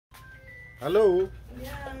Hello.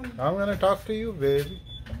 Yeah. I'm gonna talk to you, baby.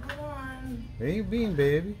 Hold on. Where you been,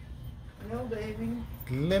 baby? No, baby.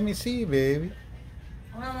 Let me see, baby.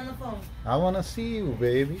 Hold on the phone. I wanna see you,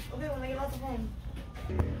 baby. Okay, when I get off the phone.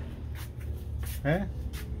 Huh?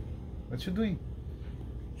 What you doing?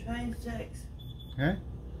 Trying to text. Huh?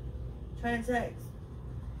 Trying to text.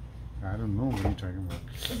 I don't know what you're talking about.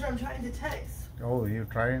 That's what I'm trying to text. Oh, you're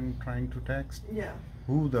trying to text? Yeah.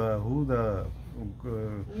 Who the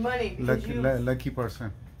Money. Because lucky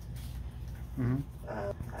person? I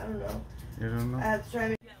don't know. You don't know? I have to try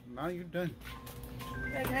to. Now you're done.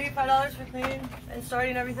 Yeah, can I get $5 for cleaning and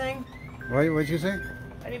starting everything? What you say?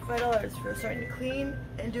 I need $5 for starting to clean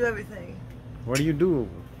and do everything. What do?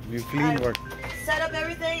 You clean what? Set up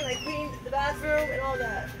everything, like clean the bathroom and all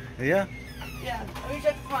that. Yeah? Yeah. Let me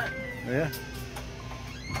check the front. Yeah.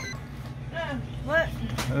 What?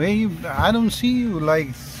 I don't see you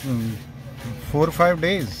like 4 or 5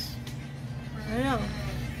 days. I know.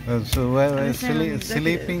 So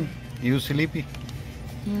sleeping? You sleepy?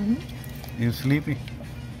 Mm-hmm. You sleepy?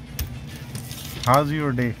 How's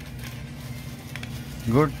your day?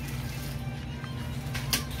 Good?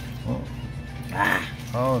 Oh,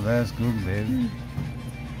 oh that's good, baby.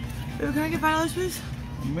 Can I get $5, please?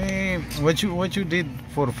 Man, what you did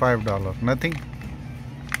for $5? Nothing?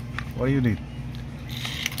 What you did?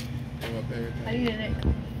 I needed it.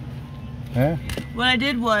 Huh? What I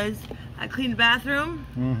did was, I cleaned the bathroom.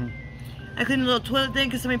 I cleaned the little toilet thing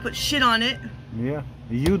because somebody put shit on it. Yeah,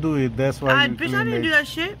 you do it. That's why you bitch, I didn't do that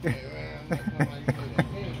shit. That's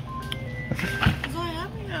all I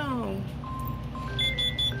have now.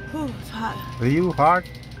 Whew, it's hot. Are you hard?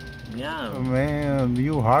 Yeah. Man,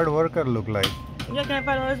 you hard worker look like. Yeah, can I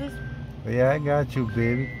have $5, please? Yeah, I got you,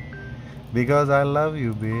 baby. Because I love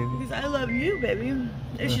you, baby. Because I love you, baby.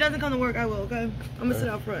 If she doesn't come to work, I will, okay? I'm gonna sit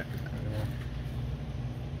out front.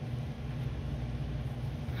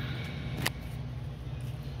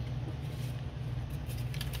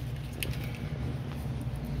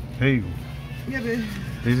 Hey, Yeah, baby.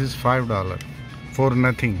 this is $5 for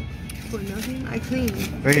nothing. For nothing? I clean.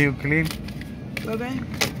 Hey, you clean? Baby?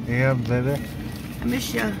 Yeah, baby. I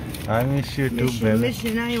miss ya. I miss you too, Miss you, baby. miss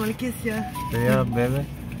you. Now you wanna kiss ya. Yeah, baby.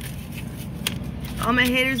 All my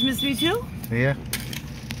haters miss me too? Yeah.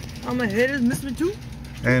 All my haters miss me too?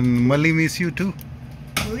 And Mali miss you too.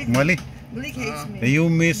 Mali? Malik hates me. You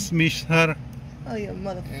miss her? Oh, you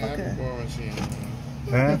motherfucker.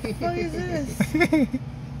 Huh? What the fuck is this?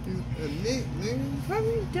 From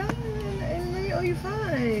you done and let me owe you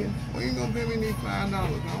 $5. Well, you gonna pay me these $5? I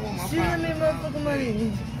want my She didn't make $5. motherfucking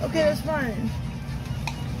money. Okay, that's fine.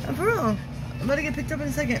 I'm for real. I'm about to get picked up in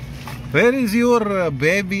a second. Where is your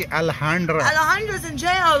baby Alejandra? Alejandra's in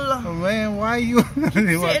jail. Man, why you?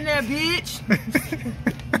 Sitting there, bitch.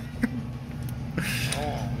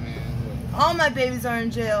 Oh, man. All my babies are in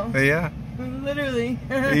jail. Yeah. Literally.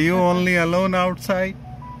 You only alone outside?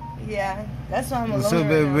 Yeah, that's why I'm alone. So right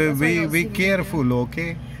now. That's why you don't be see me careful,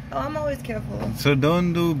 okay? Oh, I'm always careful. So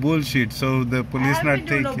don't do bullshit. So the police I not haven't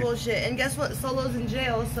been doing take no it. bullshit. And guess what? Solo's in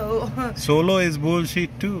jail, so. Solo is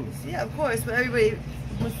bullshit too. Yeah, of course. But everybody,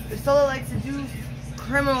 Solo likes to do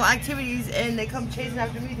criminal activities, and they come chasing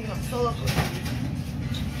after me, thinking I'm Solo.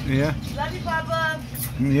 Yeah. Love you, Papa.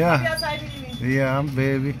 Yeah. Be outside if you need me. Yeah,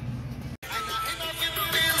 baby.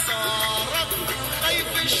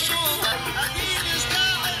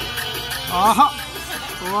 Aha.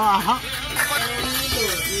 Aha.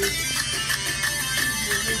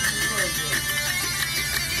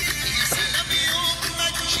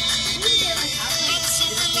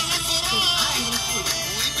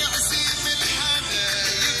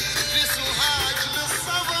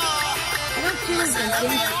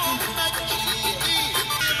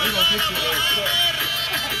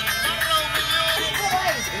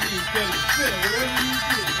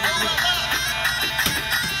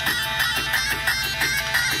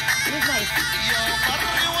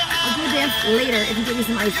 I'll do a dance later if you give me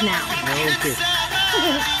some ice now. Okay.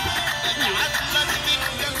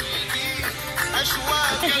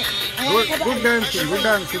 Good dancing, good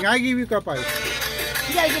dancing. I give you cup ice.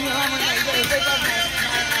 You gotta give me a lot more time. You gotta break off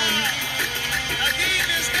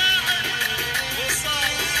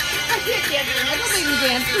I can't dance right now. Don't make me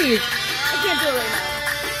dance, please. I can't do it right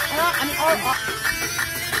now. I'm all.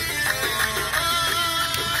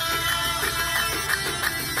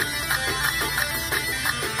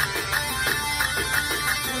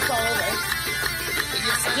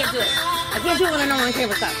 I can't do it. I can't do it when I know I'm on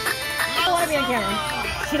camera. Stop. I don't want to be on camera.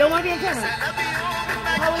 She don't want to be on camera.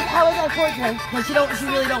 How is that fortunate? Because she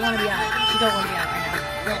really don't want to be on. She don't want to be on right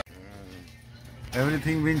now.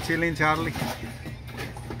 Everything been chilling, Charlie.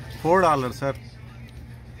 $4, sir.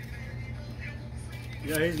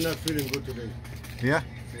 Yeah, he's not feeling good today. Yeah.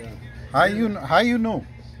 Yeah. How you know?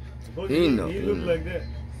 Suppose He he know. look like that.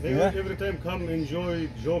 He Yeah. every time come enjoy,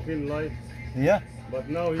 joke in life. Yeah. But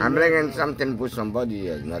now I'm bringing something for somebody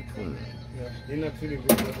else, not for me. Yeah, he's not feeling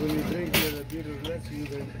good. But when you drink, you relax, you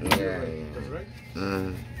then. Yeah, right. yeah. That's right.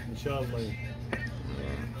 Mm. Inshallah.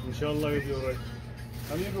 Inshallah, you'll be alright.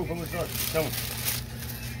 Come here, go from the start. Come on.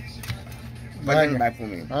 Bring it back for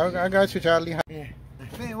me. I got you, Charlie. Yeah.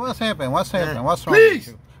 Hey, what's happened? What's happened? What's wrong Please.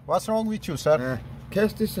 with you? What's wrong with you, sir?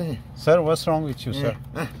 Catch this in. Sir, what's wrong with you, sir?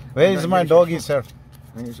 Uh, Where is my doggy, sir?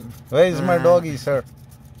 Where is my doggy, sir?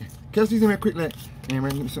 Catch these in there quick, like. Yeah,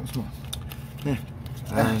 man, give me something small. Yeah.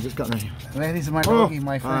 Just got that here. Where is my doggy,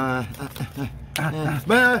 my friend?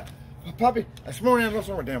 Man, Poppy, this morning I lost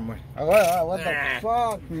all my damn money. What the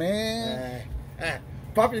fuck, man?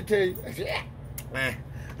 Poppy tell you, I said,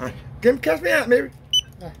 can you catch me out, maybe?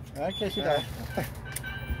 I cash it out.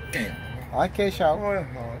 Damn. I cash out. Oh,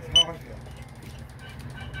 it's hard.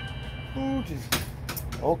 Oh, Jesus.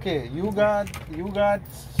 Okay, you got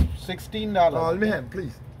 $16. Oh, let me have it,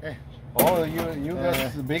 please. Oh, you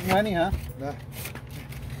got big money, huh? Nah.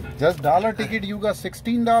 Just dollar ticket, you got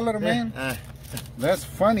 $16, man. That's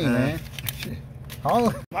funny, man.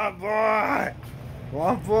 How? My boy.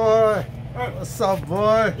 My boy. What's up,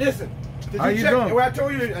 boy? Listen, did How you you check doing? where I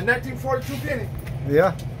told you a 1942 penny?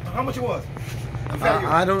 Yeah. How much it was?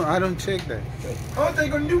 I don't check that. Only thing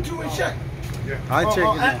you're gonna do to is check. I check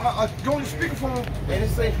it. Go on the speakerphone and it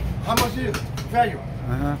say how much it is value.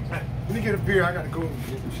 Uh-huh. Let me get a beer. I gotta go and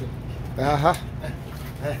get some shit. Uh-huh.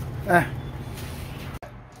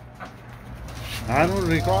 I don't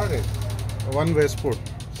record it. One Westport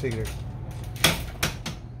cigarette.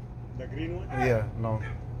 The green one? Yeah, no.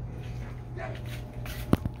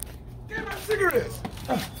 Get my cigarettes.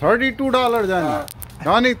 $32, Johnny.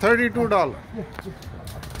 Johnny, $32.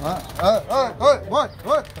 What?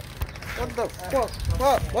 What the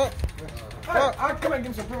fuck? What? I'll come and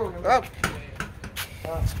give him some pillow.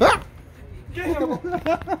 Get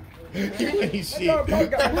him. He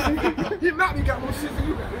knocked me, got more shit than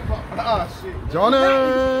you got. Shit. Johnny!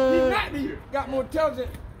 He knocked me, got more intelligent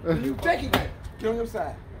than you think he got. Get on your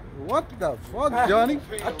side. What the fuck, Johnny?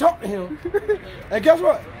 I talked to him. And guess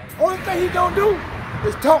what? Only thing he don't do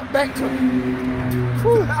is talk back to me.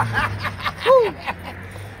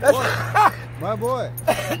 That's, My boy.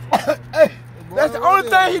 hey, that's the only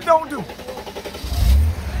thing he don't do.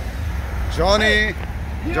 Johnny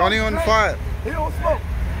on fire. He don't smoke.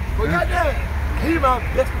 But goddamn, he my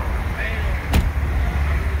best friend.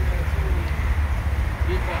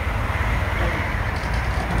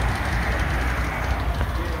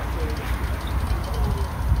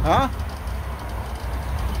 Huh?